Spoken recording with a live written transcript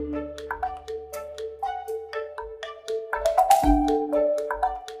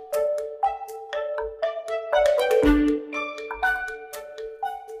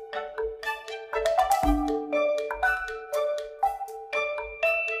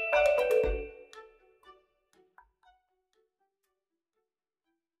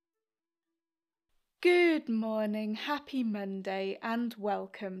morning, happy Monday, and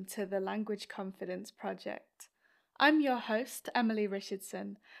welcome to the Language Confidence Project. I'm your host, Emily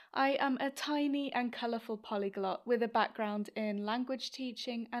Richardson. I am a tiny and colourful polyglot with a background in language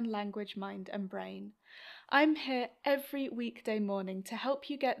teaching and language mind and brain. I'm here every weekday morning to help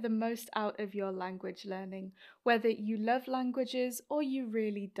you get the most out of your language learning, whether you love languages or you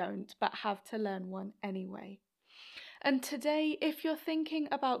really don't but have to learn one anyway. And today, if you're thinking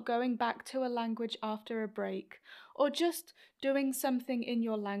about going back to a language after a break, or just doing something in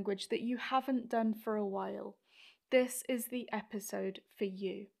your language that you haven't done for a while, this is the episode for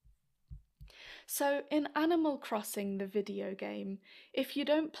you. So, in Animal Crossing, the video game, if you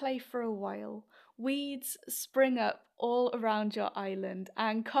don't play for a while, weeds spring up all around your island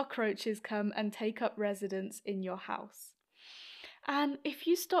and cockroaches come and take up residence in your house. And if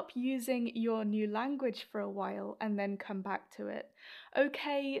you stop using your new language for a while and then come back to it,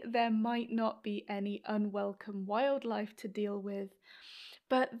 okay, there might not be any unwelcome wildlife to deal with,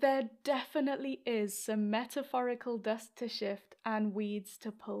 but there definitely is some metaphorical dust to shift and weeds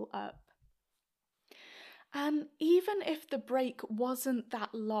to pull up. And even if the break wasn't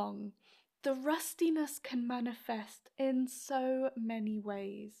that long, the rustiness can manifest in so many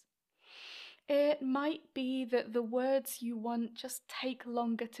ways. It might be that the words you want just take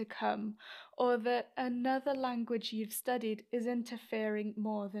longer to come, or that another language you've studied is interfering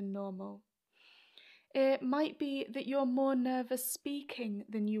more than normal. It might be that you're more nervous speaking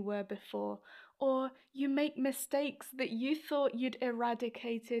than you were before, or you make mistakes that you thought you'd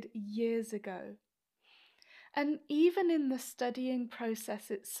eradicated years ago. And even in the studying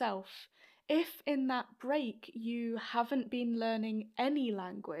process itself, if in that break you haven't been learning any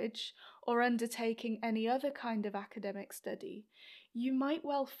language or undertaking any other kind of academic study, you might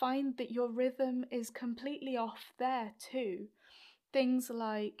well find that your rhythm is completely off there too. Things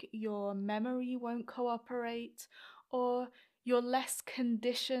like your memory won't cooperate, or you're less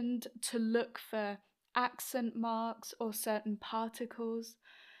conditioned to look for accent marks or certain particles,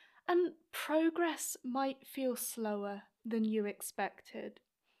 and progress might feel slower than you expected.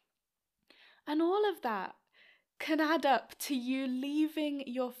 And all of that can add up to you leaving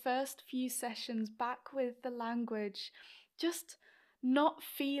your first few sessions back with the language just not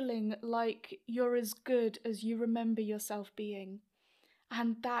feeling like you're as good as you remember yourself being.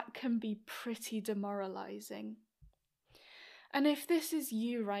 And that can be pretty demoralizing. And if this is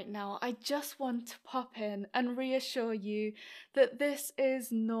you right now, I just want to pop in and reassure you that this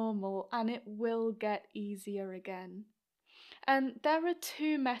is normal and it will get easier again. And there are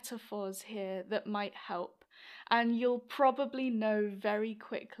two metaphors here that might help, and you'll probably know very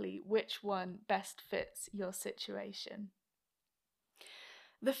quickly which one best fits your situation.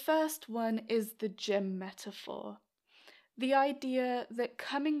 The first one is the gym metaphor. The idea that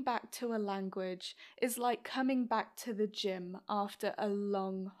coming back to a language is like coming back to the gym after a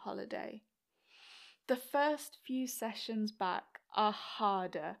long holiday. The first few sessions back are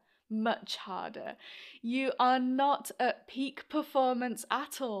harder, much harder. You are not at peak performance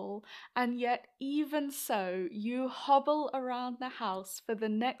at all, and yet even so, you hobble around the house for the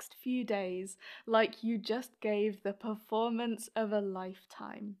next few days like you just gave the performance of a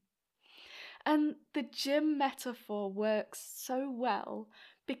lifetime. And the gym metaphor works so well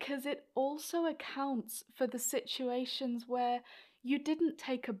because it also accounts for the situations where you didn't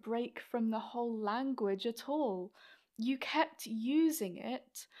take a break from the whole language at all. You kept using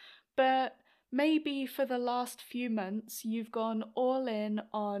it, but maybe for the last few months you've gone all in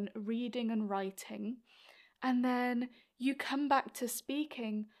on reading and writing, and then you come back to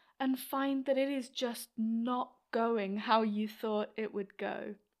speaking and find that it is just not going how you thought it would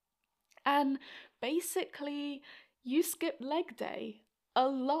go. And basically, you skip leg day a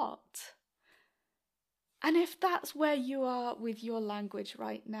lot. And if that's where you are with your language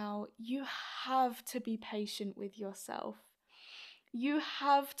right now, you have to be patient with yourself. You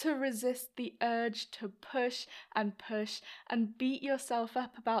have to resist the urge to push and beat yourself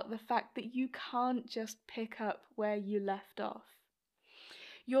up about the fact that you can't just pick up where you left off.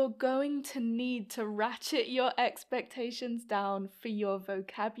 You're going to need to ratchet your expectations down for your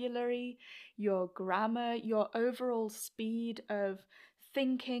vocabulary, your grammar, your overall speed of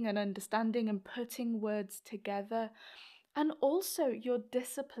thinking and understanding and putting words together, and also your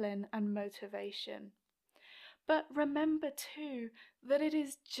discipline and motivation. But remember too that it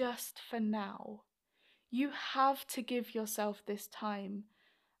is just for now. You have to give yourself this time,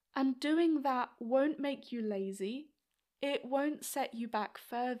 and doing that won't make you lazy. It won't set you back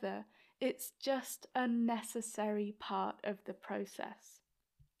further. It's just a necessary part of the process.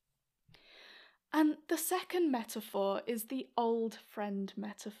 And the second metaphor is the old friend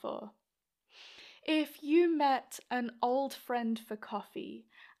metaphor. If you met an old friend for coffee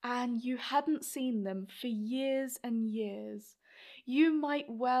and you hadn't seen them for years and years, you might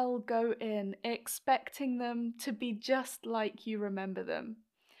well go in expecting them to be just like you remember them.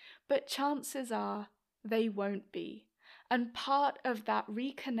 But chances are they won't be. And part of that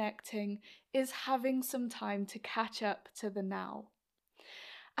reconnecting is having some time to catch up to the now.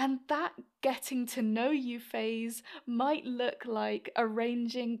 And that getting to know you phase might look like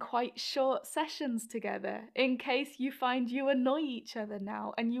arranging quite short sessions together in case you find you annoy each other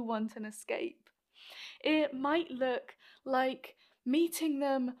now and you want an escape. It might look like meeting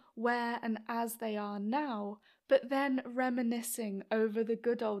them where and as they are now, but then reminiscing over the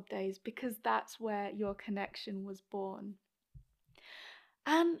good old days because that's where your connection was born.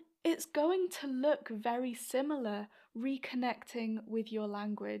 And it's going to look very similar reconnecting with your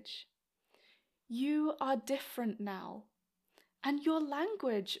language. You are different now, and your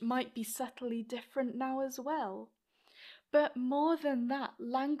language might be subtly different now as well. But more than that,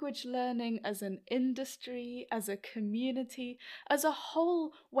 language learning as an industry, as a community, as a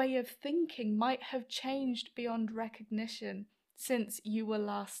whole way of thinking might have changed beyond recognition since you were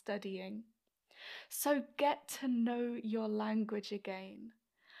last studying. So get to know your language again.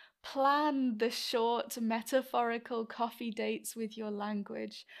 Plan the short metaphorical coffee dates with your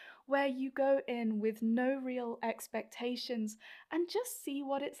language, where you go in with no real expectations and just see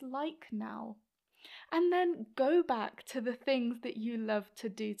what it's like now. And then go back to the things that you love to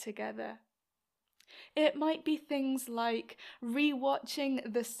do together. It might be things like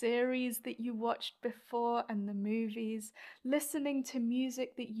rewatching the series that you watched before and the movies, listening to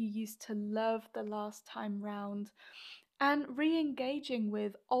music that you used to love the last time round, and re-engaging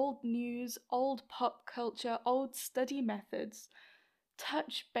with old news, old pop culture, old study methods.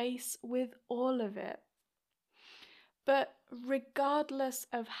 Touch base with all of it. But regardless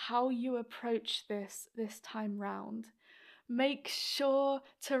of how you approach this time round, make sure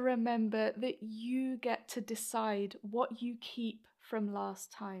to remember that you get to decide what you keep from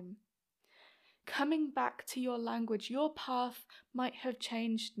last time. Coming back to your language, your path might have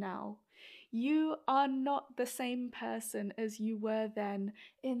changed now. You are not the same person as you were then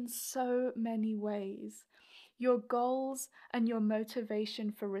in so many ways. Your goals and your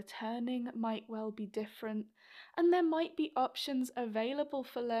motivation for returning might well be different, and there might be options available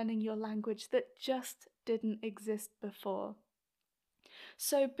for learning your language that just didn't exist before.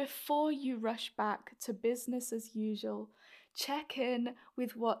 So before you rush back to business as usual, check in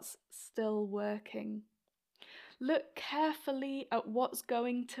with what's still working. Look carefully at what's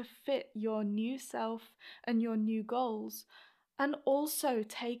going to fit your new self and your new goals, and also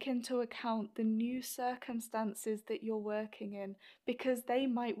take into account the new circumstances that you're working in, because they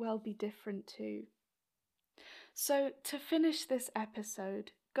might well be different too. So to finish this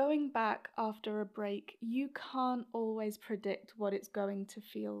episode, going back after a break, you can't always predict what it's going to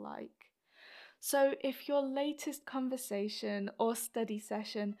feel like. So if your latest conversation or study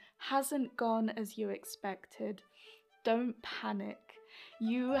session hasn't gone as you expected, don't panic.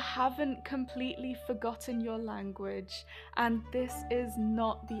 You haven't completely forgotten your language, and this is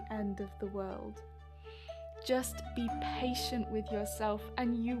not the end of the world. Just be patient with yourself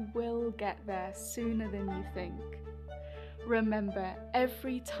and you will get there sooner than you think. Remember,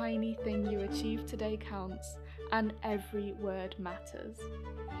 every tiny thing you achieve today counts, and every word matters.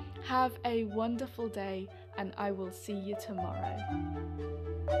 Have a wonderful day, and I will see you tomorrow.